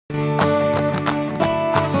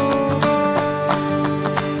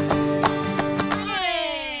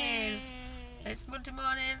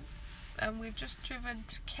we've just driven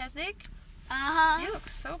to Keswick. You look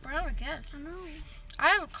so brown again. I know. I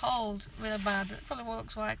have a cold really bad. It probably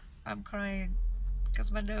looks like I'm crying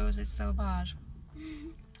because my nose is so bad.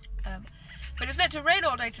 But it's meant to rain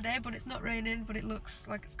all day today, but it's not raining, but it looks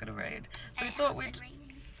like it's going to rain. So we thought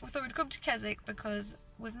we'd come to Keswick because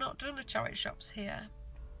we've not done the charity shops here.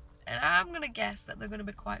 And I'm going to guess that they're going to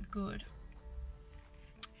be quite good.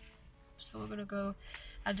 So we're going to go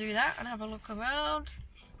and do that and have a look around.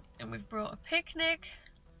 And we've brought a picnic.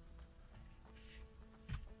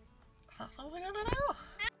 That's all we're going to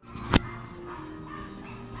do.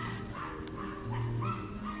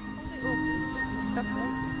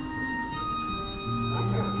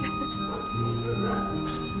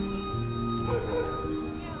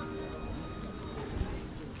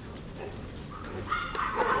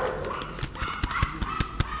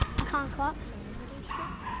 I can't clap.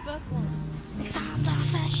 First one. We found our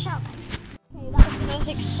first shop. Okay, that was the most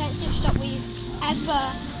expensive shop we've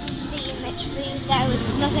ever seen. Literally, there was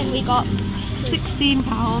nothing we got.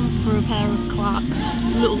 £16 for a pair of Clarks,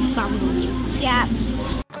 little sandwiches. Yeah.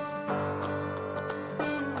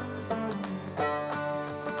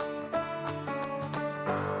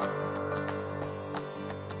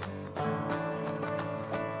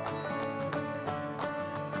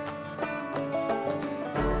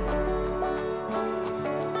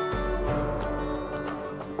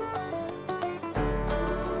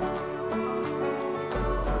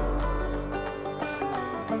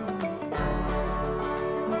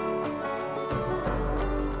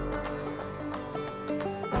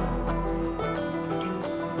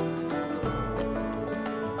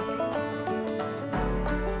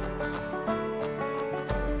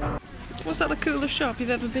 Was that the coolest shop you've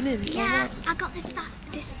ever been in? Yeah, I got this book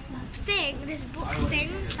thing,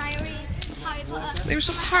 diary, Harry Potter. It was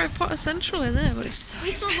just Harry Potter Central in there, but it's so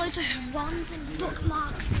We saw loads expensive. of wands and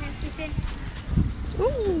bookmarks and everything.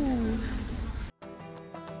 Ooh!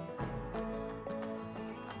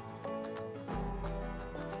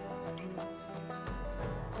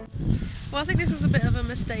 Well, I think this was a bit of a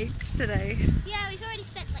mistake today. Yeah, we've already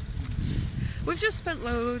spent like... We've just spent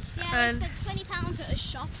loads, Yeah, and we spent £20 at a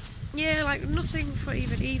shop. yeah, like nothing for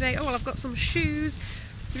even eBay. Oh well, I've got some shoes.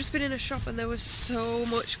 We've just been in a shop and there was so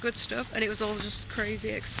much good stuff and it was all just crazy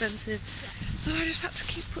expensive. So I just had to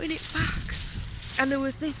keep putting it back. And there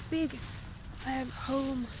was this big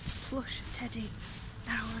home plush teddy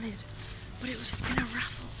that I wanted, but it was in a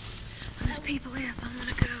raffle. And there's people here, so I'm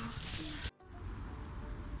gonna go.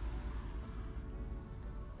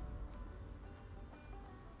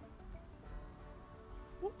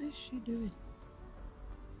 What is she doing?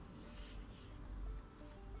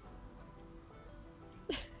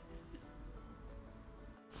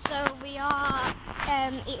 So we are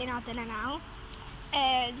eating our dinner now,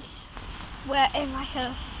 and we're in like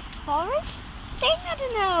a forest thing, I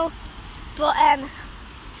don't know, but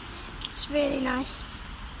it's really nice.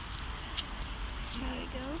 There we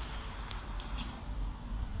go.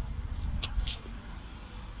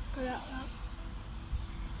 Look at that.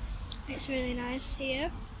 It's really nice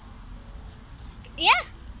here. Yeah.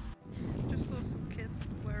 Just saw some kids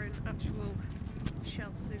wearing actual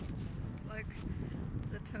shell suits, like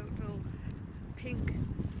the total pink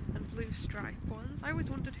and blue stripe ones. I always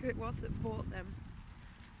wondered who it was that bought them,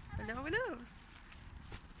 and now we know.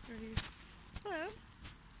 Hello.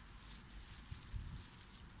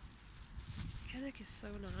 Keswick is so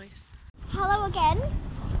nice. Hello again.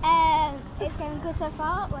 It's going good so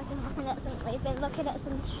far. We're just looking at some. We've been looking at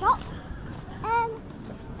some shops,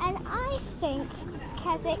 and I think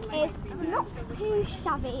Keswick is not too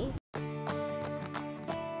shabby.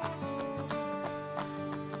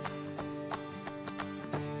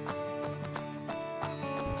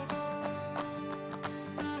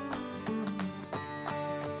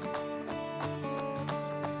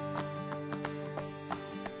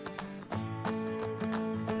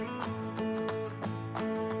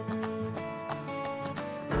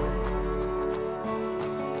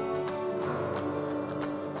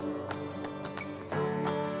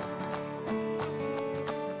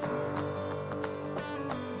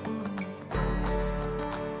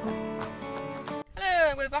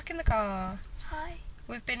 We're back in the car. Hi.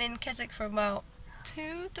 We've been in Keswick for about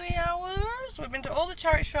 2-3 hours. We've been to all the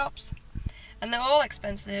charity shops and they're all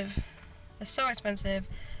expensive. They're so expensive.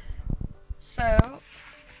 So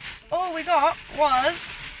all we got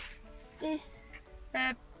was This.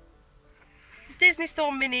 Disney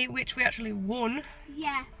Store Mini, which we actually won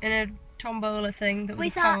Yeah. in a tombola thing that was We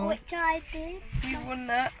a thought pound. which I did. We won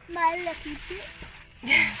that. My lucky dip.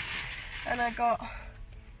 And I got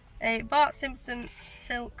a Bart Simpson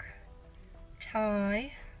silk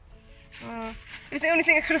tie. It was the only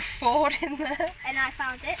thing I could afford in there. And I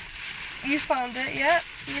found it. You found it, yeah,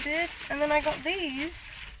 you did. And then I got these,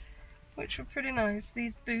 which were pretty nice.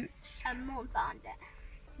 These boots. And Mum found it.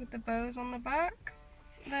 With the bows on the back.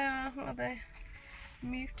 They are, what are they?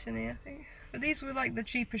 Mutiny, I think. But these were like the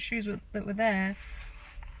cheapest shoes that were there.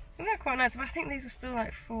 And they're quite nice, but I think these are still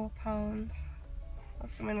like £4 or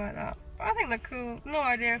something like that. But I think they're cool. No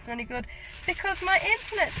idea if they're any good because my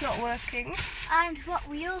internet's not working. And what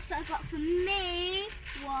we also got for me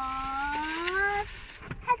was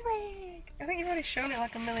Hedwig. I think you've already shown it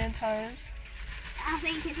like a million times. I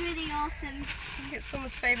think it's really awesome. I think it's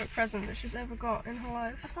Summer's favourite present that she's ever got in her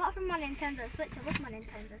life. Apart from my Nintendo Switch, I love my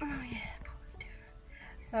Nintendo Switch. Oh yeah, but it's different.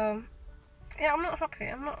 So, yeah, I'm not happy.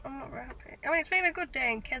 I'm not very happy. I mean, it's been a good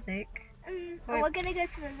day in Keswick. We're gonna go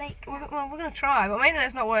to the lake. Well, we're gonna try, but my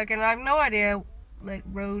internet's not working. And I have no idea, like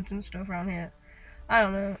roads and stuff around here. I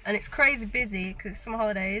don't know, and it's crazy busy because it's summer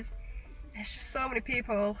holidays. There's just so many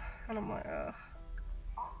people, and I'm like, ugh.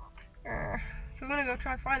 So we're gonna go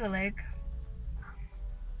try find the lake.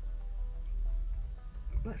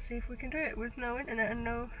 Let's see if we can do it with no internet and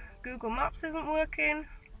no Google Maps isn't working.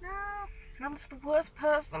 No. And I'm just the worst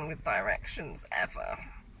person with directions ever.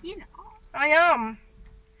 You know. I am.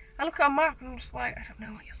 I look at a map and I'm just like, I don't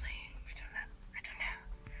know what you're saying. I don't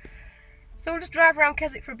know. So we'll just drive around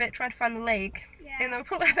Keswick for a bit, trying to find the lake. Yeah. Even though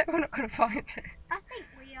we're not going to find it. I think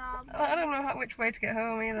we are. I don't know which way to get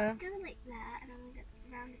home either. Go like there and then we get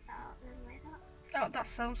round about then like that. Oh,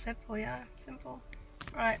 that's so simple, yeah. Simple.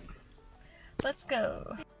 Right. Let's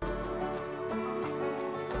go.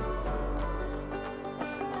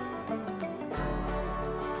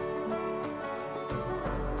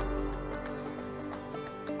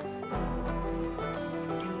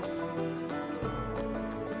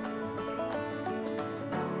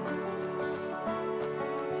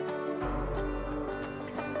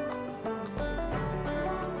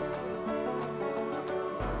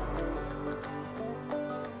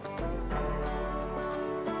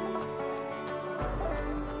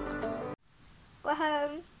 We're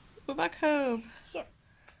home. We're back home. Yep.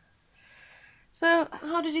 So,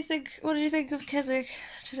 what did you think of Keswick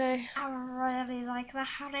today? I really like the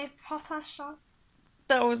Harry Potter shop.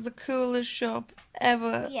 That was the coolest shop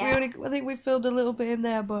ever. Yeah. I think we filmed a little bit in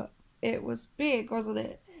there, but it was big, wasn't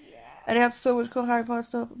it? Yeah. And it had so much cool Harry Potter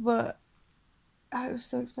stuff, but it was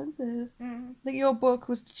so expensive. I think your book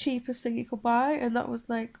was the cheapest thing you could buy, and that was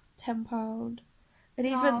like £10. And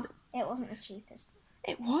even it wasn't the cheapest.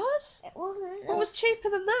 it was. It wasn't. What was cheaper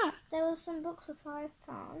than that? There was some books for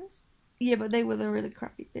 £5. Yeah, but they were the really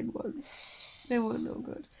crappy thin ones. They weren't no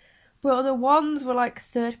good. But the ones were like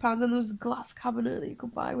 £30, and there was a glass cabinet that you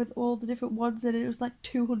could buy with all the different ones in it. It was like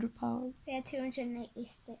 £200. Yeah, £286 it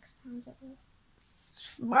was. It's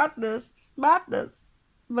just madness. Just madness.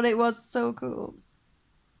 But it was so cool.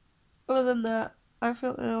 Other than that, I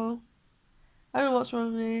feel ill. I don't know what's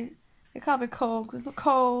wrong with me. It can't be cold because it's not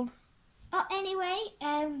cold. Oh, anyway,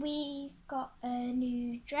 we got a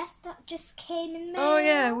new dress that just came in mail. Oh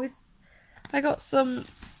yeah, I got some.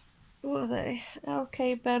 What are they?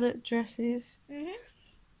 LK Bennett dresses.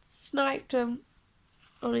 Sniped them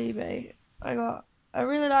on eBay. I got a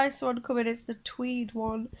really nice one coming. It's the tweed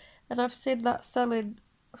one, and I've seen that selling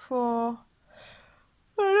for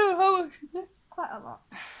I don't know how much. Quite a lot.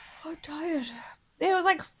 I'm tired. It was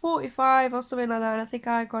like 45 or something like that, and I think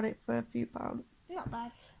I got it for a few pounds. Not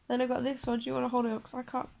bad. Then I got this one. Do you want to hold it up? Because I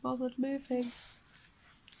can't bother moving.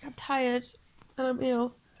 I'm tired and I'm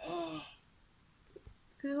ill.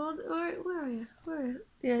 Go on. Where are you? Where are you?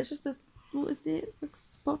 Yeah, it's just a. What is it? Like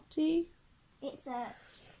spotty? It's a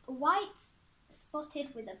white spotted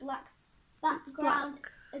with a black background.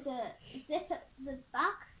 There's a zip at the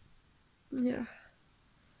back. Yeah.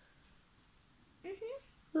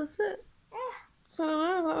 That's it. I don't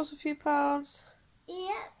know. That was a few pounds.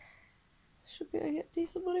 Yep. Should be able to get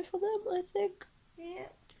decent money for them, I think.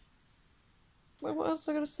 Yep. Well, what else was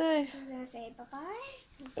I going to say? I'm going to say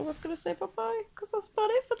bye-bye. I was going to say bye-bye, because that's about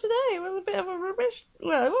it for today. It was a bit of a rubbish.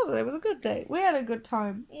 Well, it wasn't. It was a good day. We had a good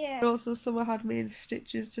time. Yeah. And also, Summer had me in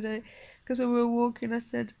stitches today, because when we were walking, I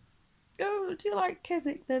said, oh, do you like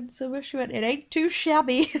Keswick then, Summer? She went, it ain't too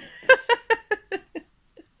shabby.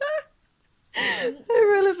 It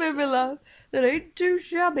really made me laugh. It ain't too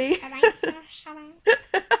shabby. It ain't so shabby.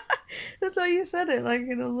 That's how you said it, like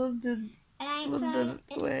in a London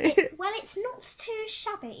way. It's not too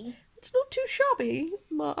shabby. It's not too shabby.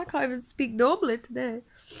 Well, I can't even speak normally today.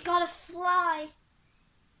 Gotta fly.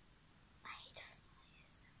 I hate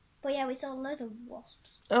flies. But yeah, we saw loads of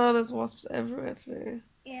wasps. Oh, there's wasps everywhere today.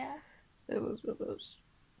 Yeah. It was rubbish.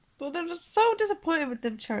 But I'm just so disappointed with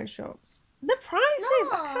them cherry shops. The prices,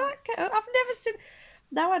 No. I can't get. I've never seen.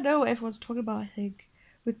 Now I know what everyone's talking about. I think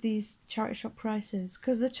with these charity shop prices,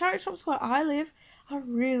 because the charity shops where I live are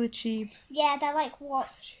really cheap. Yeah, they're like what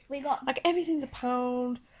we got, Like everything's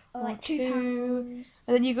 £1 or or like £2, £2.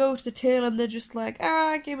 and then you go to the till and they're just like,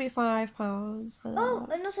 give me £5. Oh,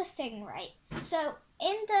 another thing, right? So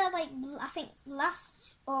in the I think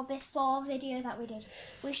last or before video that we did,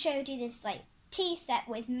 we showed you this like tea set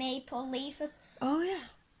with maple leaves. Oh yeah.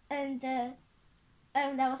 And there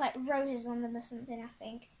was like roses on them or something, I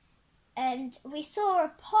think. And we saw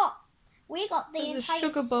a pot. We got the There's entire a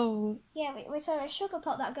sugar bowl. Yeah, we saw a sugar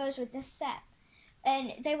pot that goes with this set,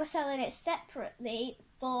 and they were selling it separately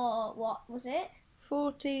for what was it?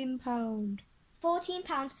 £14.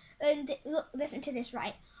 £14. And look, listen to this,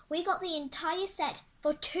 right? We got the entire set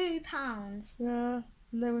for £2. Yeah,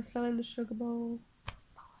 and they were selling the sugar bowl.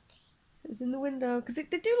 It was in the window, because they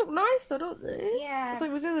do look nice though, don't they? Yeah. So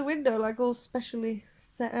it was in the window, like all specially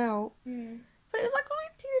set out. Mm. But it was like only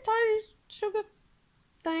a tiny sugar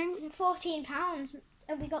thing. £14,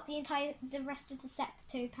 and we got the rest of the set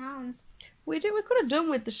for £2. We could have done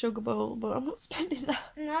with the sugar bowl, but I'm not spending that.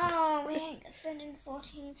 No, we ain't spending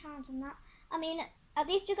 £14 on that. I mean, at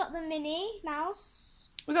least we got the Minnie Mouse.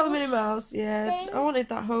 We got the Minnie Mouse, yeah. Thing. I wanted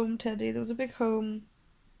that home teddy. There was a big home,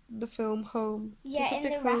 the film Home. Yeah, in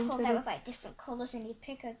the home raffle teddy. there was like different colours, and you'd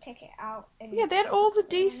pick a ticket out. And Yeah, they had all the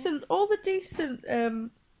decent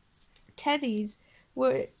teddies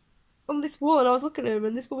were on this wall, and I was looking at them,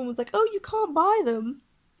 and this woman was like, "Oh, you can't buy them."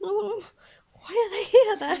 Oh, why are they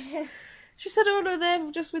here then? She said, "Oh no,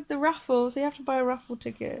 they're just with the raffle, so you have to buy a raffle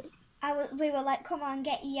ticket." We were like, "Come on,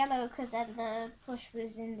 get yellow," because then the plush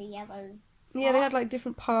was in the yellow. Yeah, they had like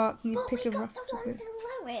different parts, and you But pick we a got raffle the one ticket.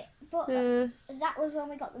 below it. But that was when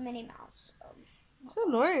we got the Minnie Mouse. So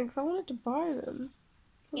annoying, because I wanted to buy them.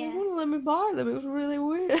 Yeah. They wouldn't let me buy them. It was really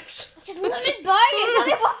weird. Just let me buy it. It's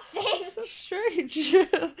only one thing. So strange.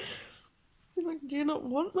 Like, do you not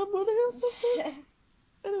want my money or something?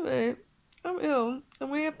 Anyway, I'm ill,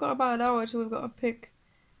 and we have got about an hour till we've got to pick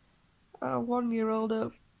our 1-year-old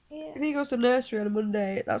up. Yeah. I think he goes to nursery on a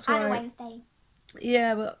Monday. That's why. And a Wednesday.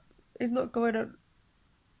 Yeah, but he's not going on.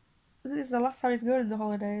 I think this is the last time he's going in the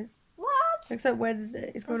holidays. What? Except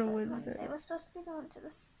Wednesday. He's going on Wednesday. We're supposed to be going to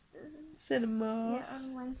the Cinema. Yeah,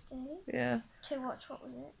 on Wednesday. Yeah. To watch, what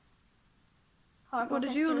was it? Horrible What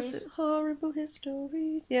did you want to Histories. say? Horrible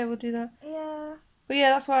Histories. Yeah, we'll do that. Yeah. But yeah,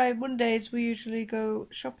 that's why Mondays we usually go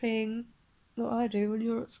shopping. What I do when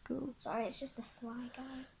you're at school. Sorry, it's just a fly,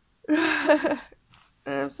 guys.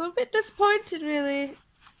 So I'm a bit disappointed, really.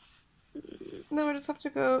 Now I just have to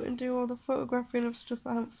go and do all the photographing of stuff that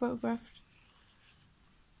I haven't photographed.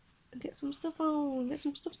 And get some stuff on, get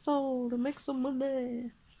some stuff sold, and make some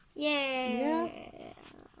money. Yeah.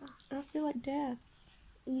 I feel like death.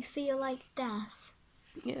 You feel like death.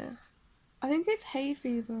 Yeah. I think it's hay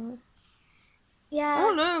fever. Yeah. I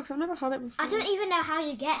don't know, because I've never had it before. I don't even know how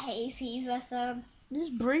you get hay fever, so... You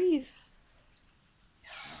just breathe.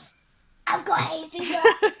 I've got hay fever!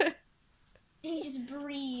 You just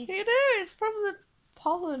breathe. You do, it's from the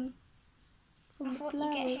pollen. From I the thought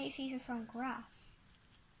flowers. you get hay fever from grass.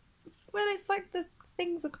 Well, it's like the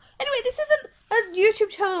things that... Anyway, this isn't a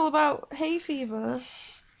YouTube channel about hay fever.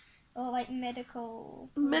 Or like medical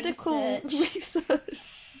Research.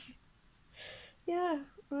 Yeah,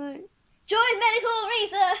 right. Join medical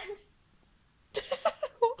research!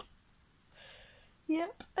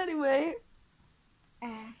 Yep, anyway. Uh,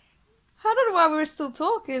 I don't know why we're still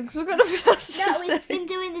talking, because we've got nothing else to no, say. we've been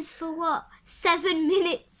doing this for what? 7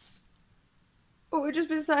 minutes? Oh, we've just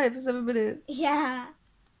been sat here for 7 minutes. Yeah.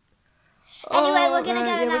 Anyway, we're gonna go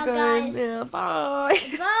yeah, now, we're going. guys. Yeah, bye.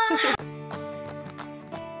 Bye!